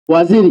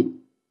Waziri,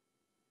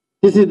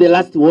 this is the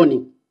last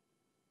warning.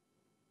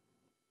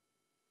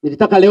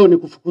 Nilitaka leo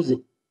nikufukuze.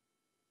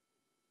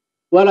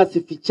 Wala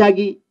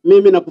sifichagi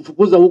mimi na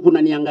kufukuza huku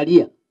na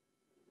niangalia.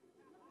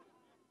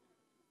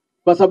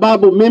 Kwa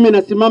sababu mimi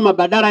nasimama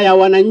badala ya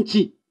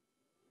wananchi.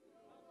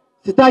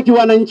 Sitaki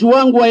wananchi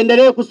wangu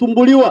waendelee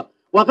kusumbuliwa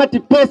wakati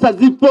pesa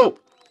zipo.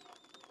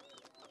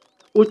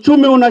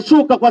 Uchumi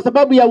unashuka kwa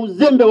sababu ya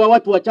uzembe wa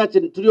watu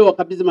wachache tulio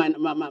wakabidhi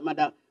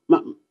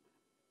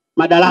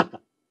madaraka.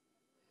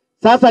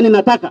 Sasa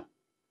ninataka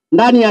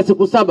ndani ya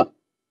siku 7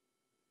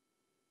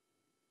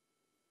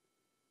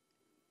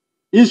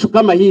 issue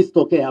kama hii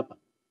isitokee hapa.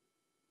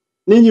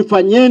 Ninyi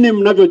fanyeni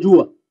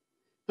mnavyojua.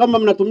 Kama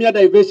mnatumia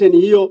diversion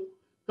hiyo,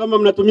 kama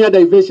mnatumia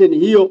diversion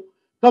hiyo,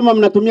 kama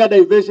mnatumia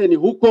diversion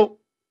huko,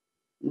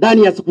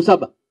 ndani ya siku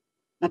 7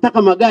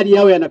 nataka magari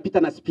yao yanapita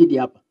na speed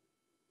hapa.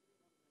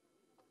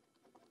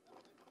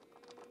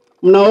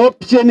 Mna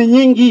option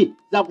nyingi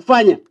za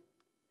kufanya.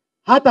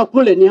 Hata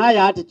kule ni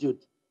haya attitude.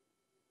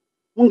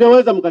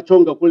 Ungeweza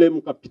mkachonga kule,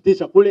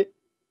 mkapitisha kule.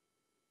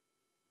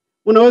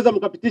 Unaweza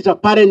mkapitisha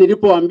pale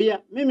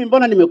nilipowaambia. Mimi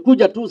mbona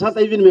nimekuja tu sasa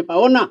hivi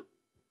nimepaona.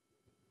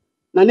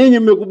 Na ninyi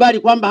mmekubali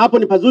kwamba hapo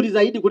ni pazuri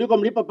zaidi kuliko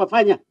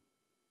mlipopafanya.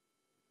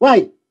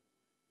 Why?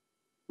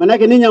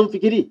 Manake ninyi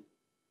hamfikiri.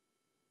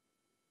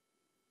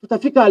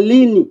 Tutafika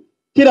lini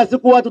kila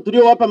siku watu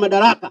tuliowapa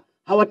madaraka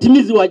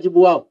hawatimizi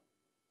wajibu wao?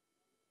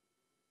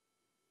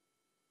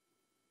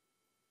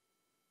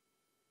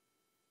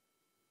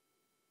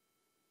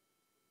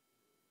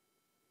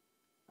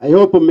 I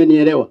hope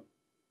mmenielewa.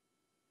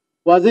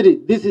 Waziri,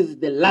 this is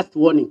the last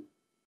warning.